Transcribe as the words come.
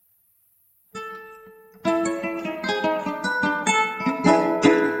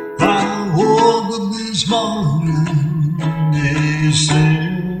woke up this morning, they celebrate.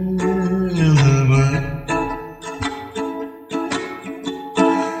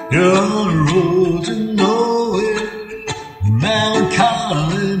 You're on the road to nowhere,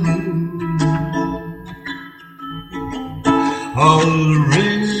 melancholy. All the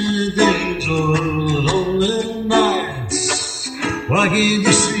rainy days or lonely nights, why can't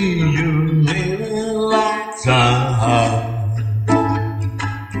you see your living lights?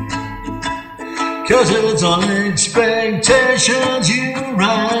 Cause it's on expectations you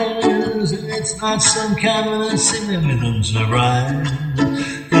rise, and it's not some kind of insignificant surprise.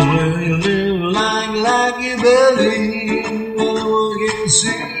 Cause when you live like you believe, anyone can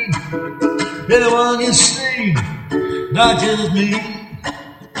see, anyone can see, not just me.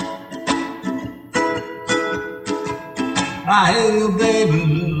 I hear you, baby,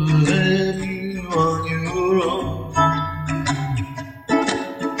 left you on your own.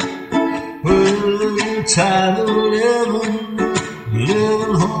 Well, you're tired of living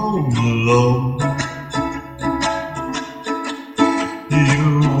home alone.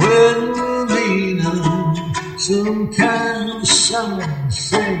 You're waiting, needing some kind of sign,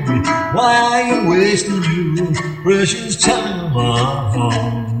 say, why are you wasting your precious time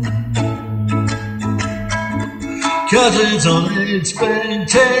on? Cause it's on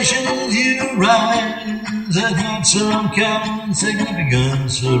expectations you rise, and not some kind of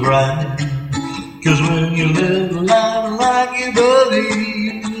insignificant surprise. Cause when you live a life like you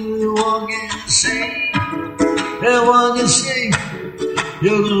believe, anyone can see, anyone can see,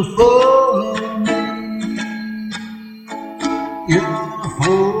 you're gonna fall on me. You're gonna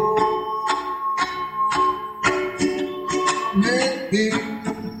fall on me.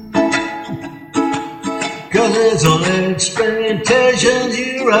 Cause it's on expectations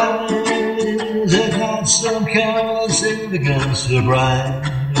you rise, and not some kind of insignificant surprise.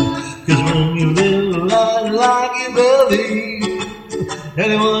 Cause when you live a life like you believe,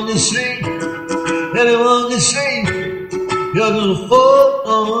 anyone can see, anyone can see, you're gonna fall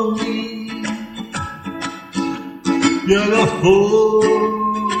on me. You're gonna fall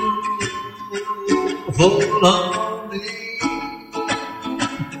on me.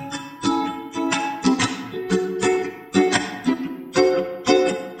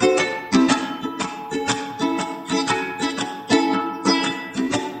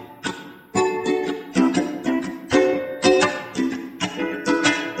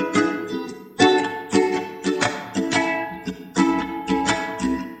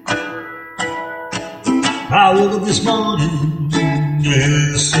 I woke up this morning,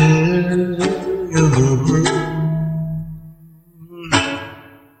 yes, in the blue.